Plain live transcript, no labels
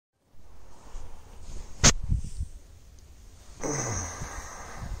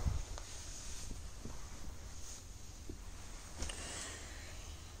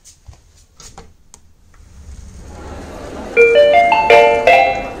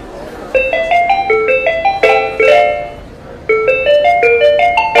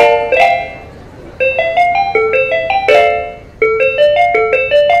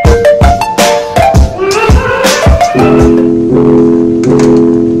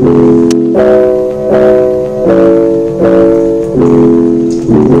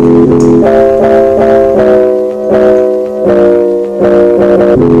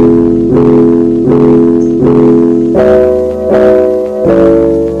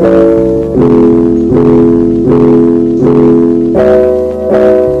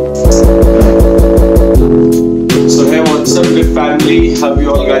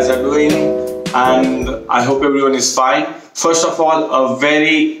First of all, a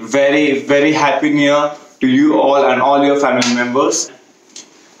very happy new year to you all and all your family members.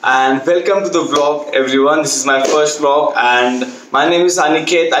 And welcome to the vlog, everyone. This is my first vlog, and my name is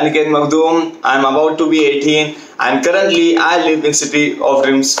Aniket Magdoum. I'm about to be 18, and currently I live in city of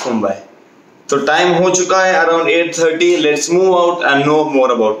dreams, Mumbai. So time हो चुका है around 8:30. Let's move out and know more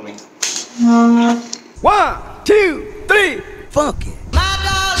about me. 1, 2, 3, funk it.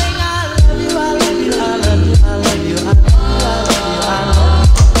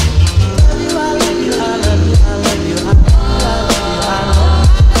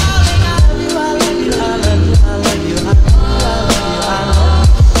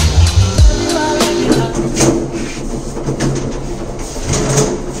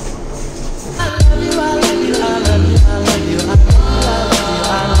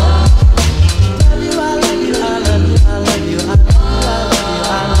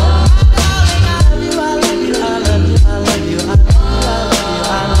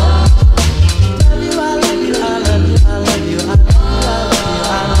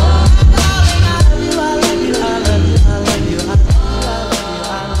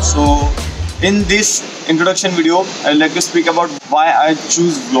 In this introduction video, I'd like to speak about why I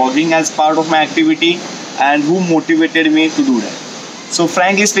choose vlogging as part of my activity and who motivated me to do that. So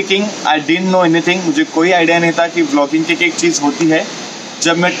frankly speaking, I didn't know anything. मुझे कोई idea नहीं था कि vlogging की एक चीज़ होती है.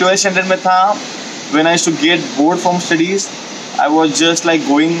 जब मैं 12th standard में था, when I used to get bored from studies, I was just like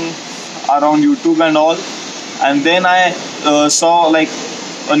going around YouTube and all, and then I saw like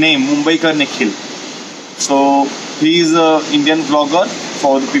a name, Mumbaikar Nikhil. So he is an Indian vlogger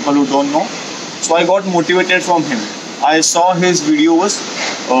for the people who don't know. So I got motivated from him. I saw his videos.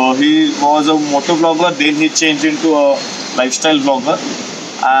 He was a motor vlogger, then he changed into a lifestyle vlogger,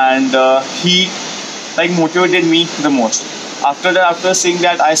 and he like motivated me the most. After seeing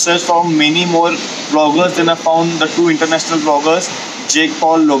that, I searched for many more vloggers. Then I found the 2 international vloggers, Jake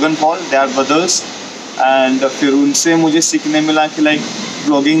Paul, Logan Paul. They are brothers, and फिर उनसे मुझे सीखने मिला कि like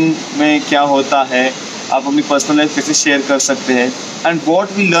vlogging में क्या होता है, आप अपनी पर्सनल लाइफ कैसे शेयर कर सकते हैं, and what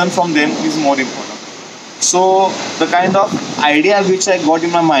we learn from them is more important. So the kind of idea which I got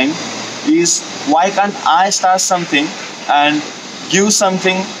in my mind is, why can't I start something and give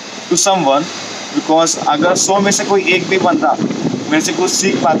something to someone? Because अगर 100 में से कोई एक भी बंदा मेरे से कुछ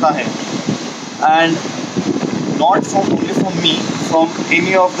सीख पाता है, and not from only from me, from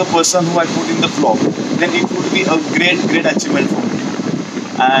any of the person who I put in the vlog, then it would be a great achievement for me.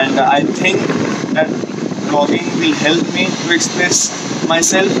 And I think that vlogging will help me to express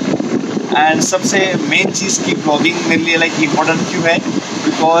myself. And सबसे main चीज़ की vlogging मेरे लिए like important क्यों है?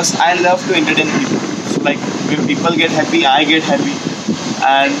 Because I love to entertain people. So like when people get happy, I get happy,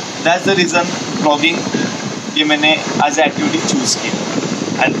 and that's the reason vlogging ये मैंने as an activity choose किया.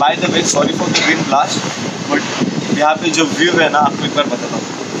 And by the way, sorry for the wind blast, but यहाँ पे जो view है ना, आपको एक बार बताता हूँ.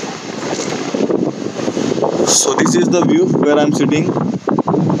 So this is the view where I'm sitting.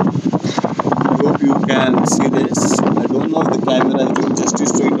 Hope you can see this. I don't know if the camera is doing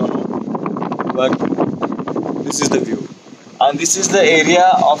justice to it or not, but this is the view, and this is the area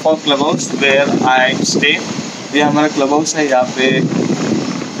of our clubhouse where I stay. ये हमारा clubhouse है. यहाँ पे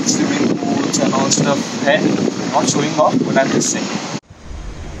swimming pools and all stuff है. Not showing off, but I'm just saying.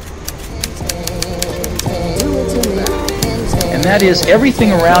 And that is,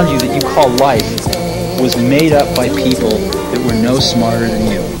 everything around you that you call life was made up by people that were no smarter than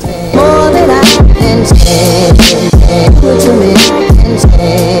you.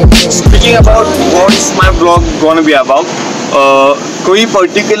 Speaking about what's my vlog gonna be about, कोई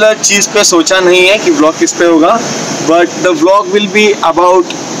particular चीज़ पे सोचा नहीं है कि vlog किस पे होगा, but the vlog will be about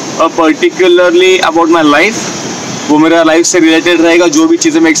particularly about my life. वो मेरा लाइफ से रिलेटेड रहेगा. जो भी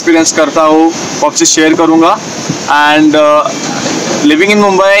चीज़ें मैं एक्सपीरियंस करता हूँ वो आपसे शेयर करूँगा. एंड लिविंग इन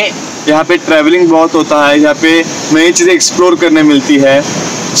मुंबई, यहाँ पे ट्रैवलिंग बहुत होता है, यहाँ पे नई चीज़ें एक्सप्लोर करने मिलती है.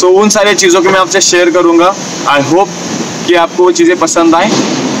 सो उन सारी चीज़ों को मैं आपसे शेयर करूँगा. आई होप कि आपको वो चीज़ें पसंद आए.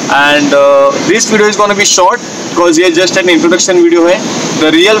 And this video is gonna be short because ये जस्ट एन इंट्रोडक्शन वीडियो है.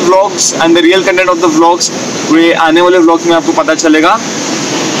 The real vlogs and the real content of the vlogs वे आने वाले व्लॉग्स में आपको पता चलेगा.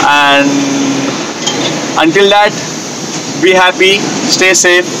 And until that, be happy, stay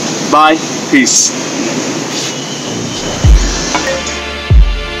safe, bye, peace.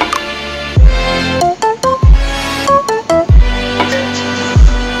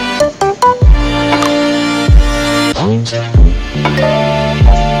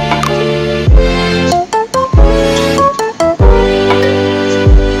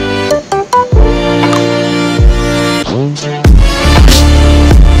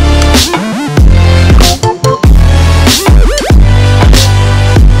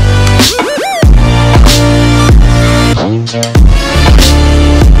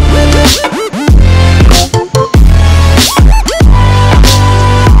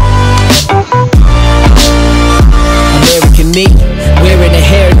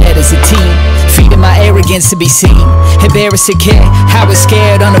 begins to be seen. Embarrassing care, how I was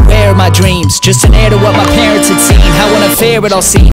scared, unaware of my dreams. Just an heir to what my parents had seen, how unfair it all seemed.